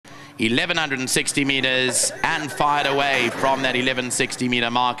1160 meters and fired away from that 1160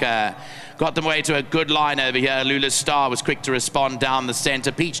 meter marker. Got them away to a good line over here. Alula'S was quick to respond down the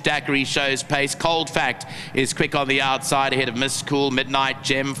center. Peach Daiquiri shows pace. Cold Fact is quick on the outside ahead of Miss Cool, Midnight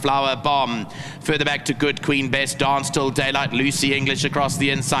Gem, Flower Bomb. Further back to Good Queen, Best Dance Till Daylight, Lucy English across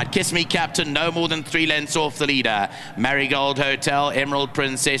the inside. Kiss Me Captain, no more than 3 lengths off the leader. Marigold Hotel, Emerald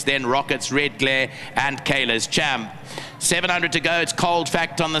Princess, then Rockets, Red Glare, and Kayla's Champ. 700 to go. It's Cold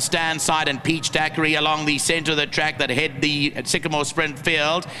Fact on the stand side and Peach Daiquiri along the center of the track that head the Sycamore Sprint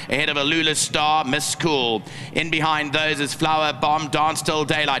field ahead of Alula'S, Miss Cool. In behind those is Flower Bomb, Dance Till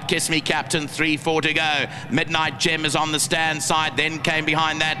Daylight, Kiss Me Captain, 3-4 to go. Midnight Gem is on the stand side. Then came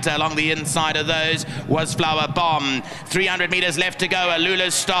behind that along the inside of those was Flower Bomb. 300 meters left to go.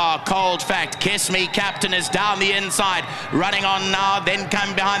 Alula'S, Cold Fact, Kiss Me Captain is down the inside, running on now. Then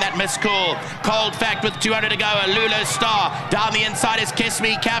come behind that Miss Cool. Cold Fact with 200 to go. Alula'S, down the inside is Kiss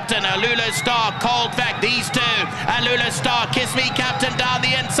Me Captain. Alula'S, Cold Fact, these two. Alula'S, Kiss Me Captain down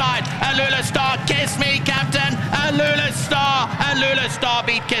the inside. Alula'S, Kiss Me Captain. Alula'S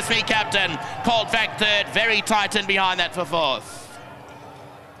beat Kiss Me Captain. Cold Fact third, very tight in behind that for fourth.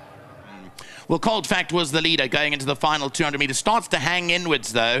 Well, Cold Fact was the leader going into the final 200 meters. Starts to hang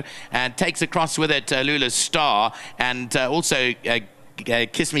inwards though and takes across with it Alula'S and also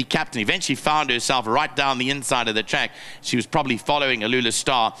Kiss Me Captain eventually found herself right down the inside of the track. She was probably following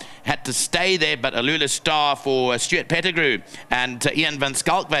Alula'S, had to stay there, but Alula'S for Stuart Pettigrew and Ian van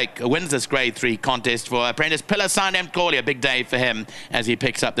Schalkwyk wins this grade 3 contest for apprentice Mxoli. A big day for him as he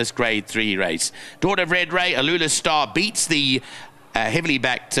picks up this grade 3 race. Daughter of Red Ray, Alula'S beats the heavily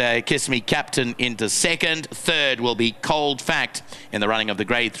backed Kiss Me Captain into second. Third will be Cold Fact in the running of the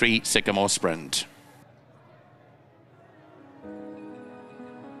grade 3 Sycamore Sprint.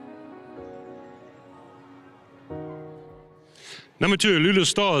 Number 2,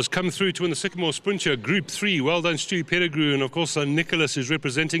 Alula'S has come through to win the Sycamore Sprint here, Group 3. Well done, Stu Pettigrew, and of course Nicholas is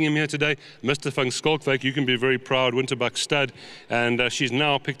representing him here today. Mr. van Schalkwyk, you can be very proud, Winterbuck stud, and she's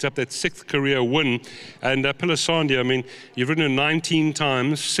now picked up that 6th career win. And Pilasandi, I mean, you've ridden her 19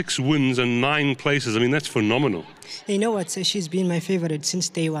 times, 6 wins and 9 places. I mean, that's phenomenal. You know what, she's been my favorite since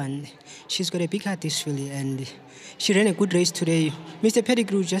day one. She's got a big heart, this filly, and she ran a good race today. Mr.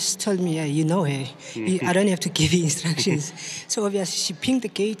 Pettigrew just told me, yeah, you know her. I don't have to give you instructions. So obviously she pinged the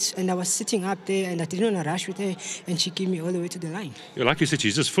gates and I was sitting up there and I didn't want to rush with her and she gave me all the way to the line. Yeah, like you said,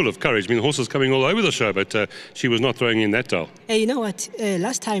 she's just full of courage. I mean, the horse was coming all over the show, but she was not throwing in that dial. Hey, you know what?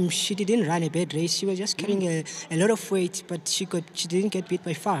 Last time she didn't run a bad race. She was just carrying a lot of weight, but she didn't get beat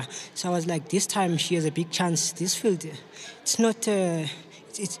by far. So I was like, this time she has a big chance. This field, it's not a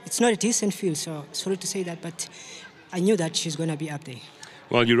decent field, so sorry to say that, but I knew that she's going to be up there.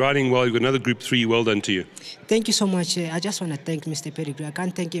 Well, you're riding well. You've got another Group 3. Well done to you. Thank you so much. I just want to thank Mr. Pettigrew. I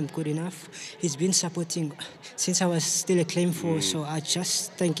can't thank him good enough. He's been supporting since I was still a claim for, so I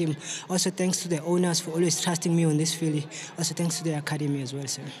just thank him. Also, thanks to the owners for always trusting me on this filly. Also, thanks to the academy as well,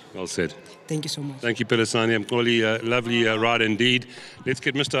 sir. Well said. Thank you so much. Thank you, Mxoli. Mxoli, lovely ride indeed. Let's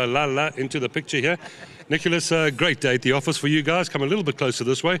get Mr. Alula'S into the picture here. Nicholas, great day at the office for you guys. Come a little bit closer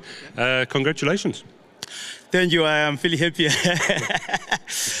this way. Congratulations. Thank you. I am feeling happy.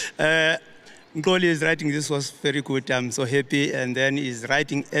 Mxoli is riding this was very good. I'm so happy. And then he's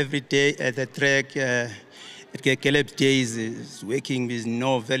riding every day at the track. At Caleb Days, is working with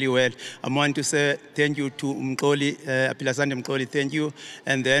know very well. I want to say thank you to Mxoli, Pilasandi Mxoli, thank you.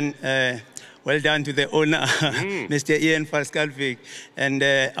 And then well done to the owner, Mr. Ian van Schalkwyk, and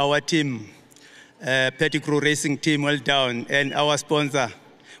our team, Pettigrew Racing Team, well done. And our sponsor.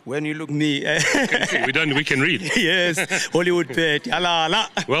 When you look me, we can read. Yes, Hollywood Pet.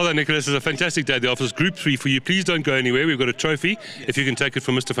 Well done, Nicholas. It's a fantastic day at the office. Group 3 for you. Please don't go anywhere. We've got a trophy. Yes. If you can take it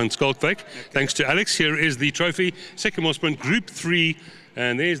from Mr. van Schalkwyk. Okay. Thanks to Alex. Here is the trophy. Sycamore Sprint Group 3.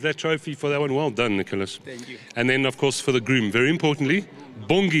 And there's that trophy for that one. Well done, Nicholas. Thank you. And then, of course, for the groom, very importantly,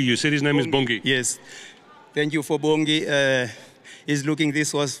 Bongi. You said his name is Bongi. Yes. Thank you for Bongi. He's looking,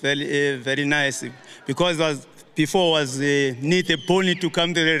 this was very, very nice. Because before was need a pony to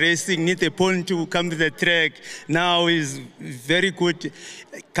come to the racing, need a pony to come to the track. Now is very good.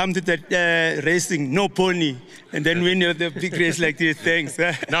 Come to the racing, no pony. And then win the big race like this. Thanks.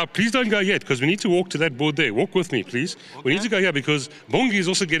 Now, please don't go yet, because we need to walk to that board there. Walk with me, please. Okay. We need to go here, because Bongi is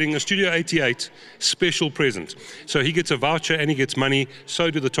also getting a Studio 88 special present. So he gets a voucher and he gets money. So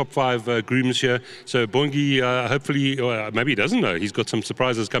do the top 5 grooms here. So Bongi, hopefully, or maybe he doesn't know, he's got some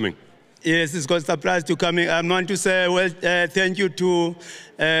surprises coming. Yes, it's got a surprise to coming. I want to say, well, thank you to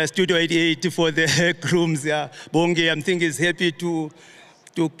Studio 88 for the grooms. Yeah. Bongi, I think, is happy to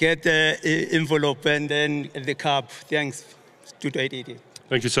get the envelope and then the cup. Thanks, Studio 88.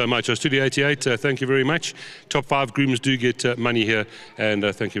 Thank you so much. Studio 88, thank you very much. Top 5 grooms do get money here, and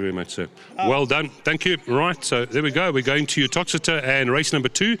thank you very much, sir. Well done. Thank you. Right, so there we go. We're going to Utoxeter and race number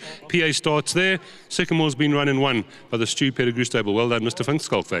 2. PA starts there. Sycamore's been run in 1 by the Stu Pettigrew stable. Well done, Mr. Van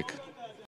Skalkwyk.